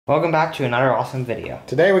Welcome back to another awesome video.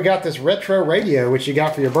 Today we got this retro radio, which you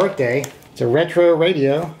got for your birthday. It's a retro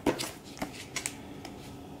radio.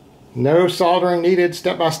 No soldering needed,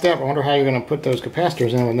 step by step. I wonder how you're going to put those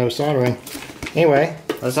capacitors in with no soldering. Anyway,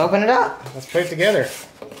 let's open it up. Let's put it together.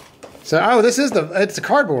 So, oh, it's a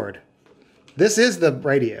cardboard. This is the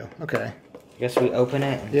radio. Okay. I guess we open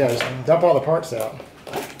it. Yeah, just dump all the parts out.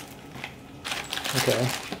 Okay.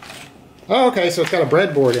 Oh, okay, so it's got a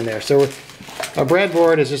breadboard in there. So a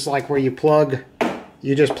breadboard is just like where you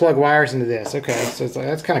just plug wires into this. Okay, so it's like,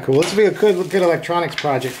 that's kind of cool. This will be a good electronics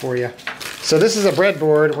project for you. So this is a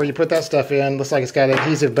breadboard where you put that stuff in. Looks like it's got an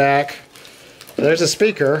adhesive back. There's a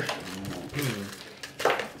speaker.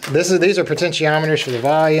 These are potentiometers for the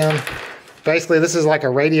volume. Basically, this is like a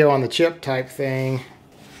radio on the chip type thing.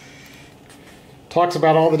 Talks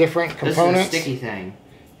about all the different components. This is a sticky thing.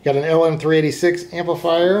 Got an LM386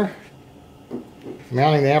 amplifier.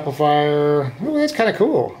 Mounting the amplifier. Oh, that's kind of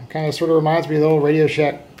cool. Kind of sort of reminds me of the old Radio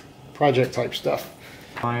Shack project type stuff.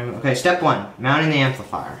 Okay, step one, mounting the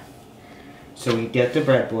amplifier. So we get the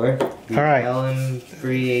breadboard. All right.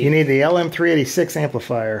 LM386. You need the LM386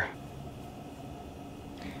 amplifier.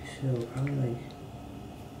 So probably.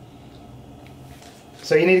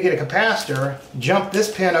 So you need to get a capacitor, jump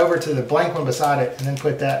this pin over to the blank one beside it, and then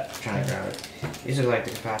put that. I'm trying to grab it. These are like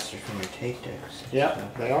the capacitors from your tape decks. Yeah,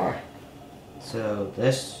 they are. So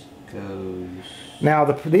this goes. Now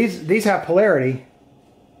these have polarity.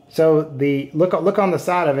 So look on the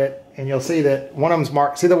side of it, and you'll see that one of them's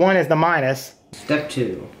marked. See, the one is the minus. Step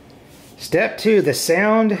two. Step two, the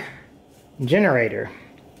sound generator.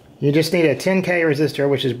 You just need a 10K resistor,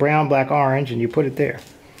 which is brown, black, orange, and you put it there.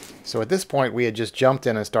 So at this point, we had just jumped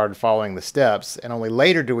in and started following the steps, and only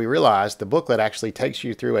later do we realize the booklet actually takes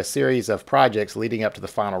you through a series of projects leading up to the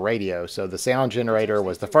final radio. So the sound generator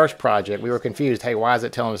was the first project. We were confused. Hey, why is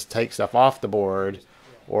it telling us to take stuff off the board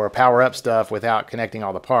or power up stuff without connecting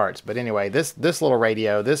all the parts? But anyway, this little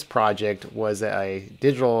radio, this project was a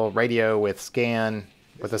digital radio with a scan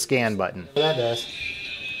button. That does.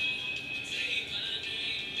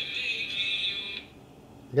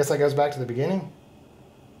 I guess that goes back to the beginning.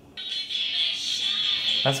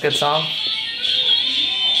 That's a good song.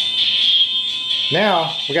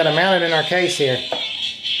 Now, we got to mount it in our case here.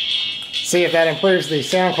 See if that improves the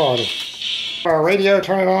sound quality. Our radio,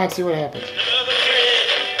 turn it on, see what happens.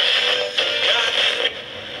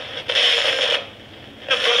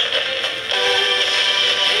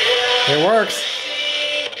 It works.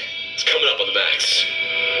 It's coming up on the max.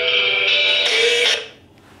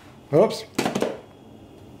 Oops.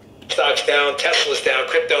 Stock's down, Tesla's down,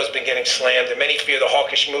 crypto's been getting slammed, and many fear the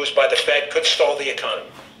hawkish moves by the Fed could stall the economy.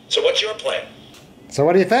 So what's your plan? So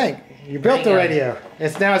what do you think? You built the radio.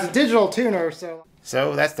 It's a digital tuner, so...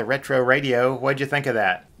 So that's the retro radio. What'd you think of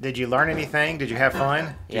that? Did you learn anything? Did you have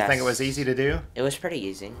fun? Did you think it was easy to do? It was pretty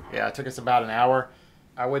easy. Yeah, it took us about an hour.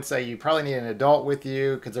 I would say you probably need an adult with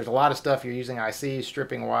you because there's a lot of stuff you're using ICs,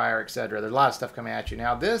 stripping wire, etc. There's a lot of stuff coming at you.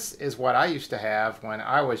 Now this is what I used to have when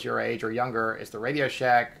I was your age or younger. It's the Radio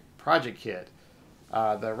Shack project kit.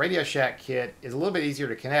 The Radio Shack kit is a little bit easier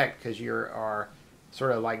to connect because you are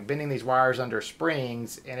sort of like bending these wires under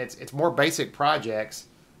springs, and it's more basic projects,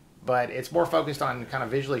 but it's more focused on kind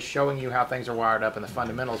of visually showing you how things are wired up and the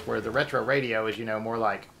fundamentals, where the retro radio is, more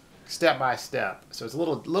like step by step. So it's a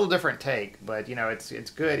little different take, but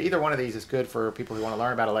it's good. Either one of these is good for people who want to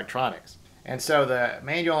learn about electronics. And so the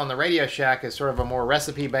manual on the Radio Shack is sort of a more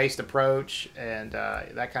recipe-based approach and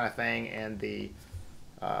that kind of thing, and the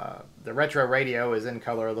retro radio is in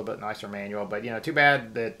color, a little bit nicer manual, but too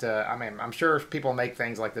bad that I'm sure people make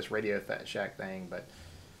things like this Radio Shack thing, but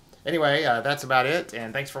anyway, that's about it,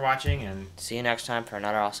 and thanks for watching, and see you next time for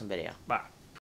another awesome video. Bye.